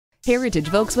Heritage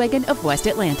Volkswagen of West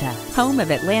Atlanta, home of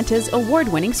Atlanta's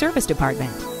award-winning service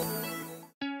department.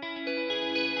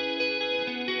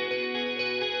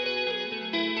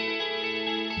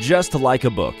 Just like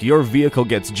a book, your vehicle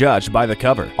gets judged by the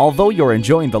cover. Although you're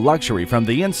enjoying the luxury from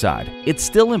the inside, it's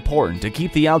still important to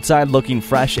keep the outside looking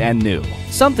fresh and new.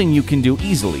 Something you can do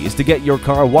easily is to get your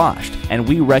car washed, and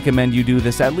we recommend you do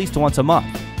this at least once a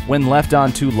month. When left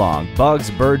on too long, bugs,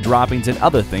 bird droppings, and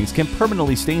other things can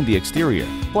permanently stain the exterior.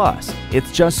 Plus,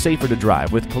 it's just safer to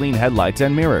drive with clean headlights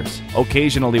and mirrors.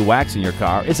 Occasionally waxing your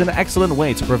car is an excellent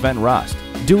way to prevent rust.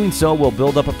 Doing so will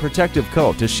build up a protective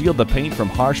coat to shield the paint from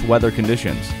harsh weather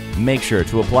conditions. Make sure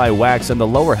to apply wax on the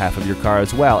lower half of your car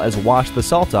as well as wash the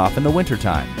salt off in the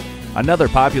wintertime. Another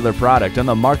popular product on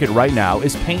the market right now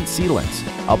is paint sealants.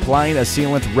 Applying a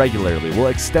sealant regularly will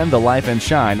extend the life and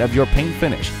shine of your paint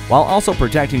finish while also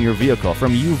protecting your vehicle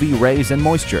from UV rays and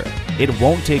moisture. It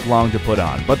won't take long to put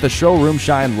on, but the showroom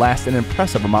shine lasts an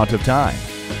impressive amount of time.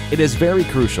 It is very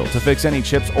crucial to fix any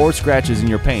chips or scratches in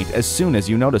your paint as soon as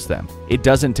you notice them. It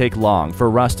doesn't take long for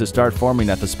rust to start forming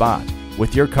at the spot.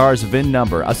 With your car's VIN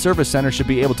number, a service center should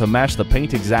be able to match the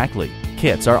paint exactly.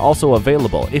 Kits are also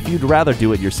available if you'd rather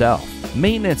do it yourself.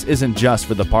 Maintenance isn't just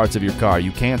for the parts of your car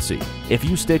you can't see. If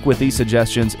you stick with these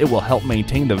suggestions, it will help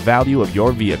maintain the value of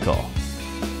your vehicle.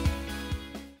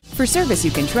 For service you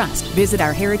can trust, visit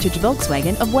our Heritage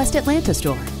Volkswagen of West Atlanta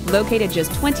store, located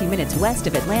just 20 minutes west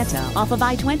of Atlanta off of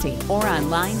I-20 or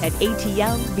online at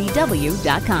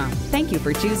atlvw.com. Thank you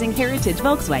for choosing Heritage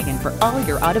Volkswagen for all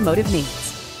your automotive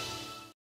needs.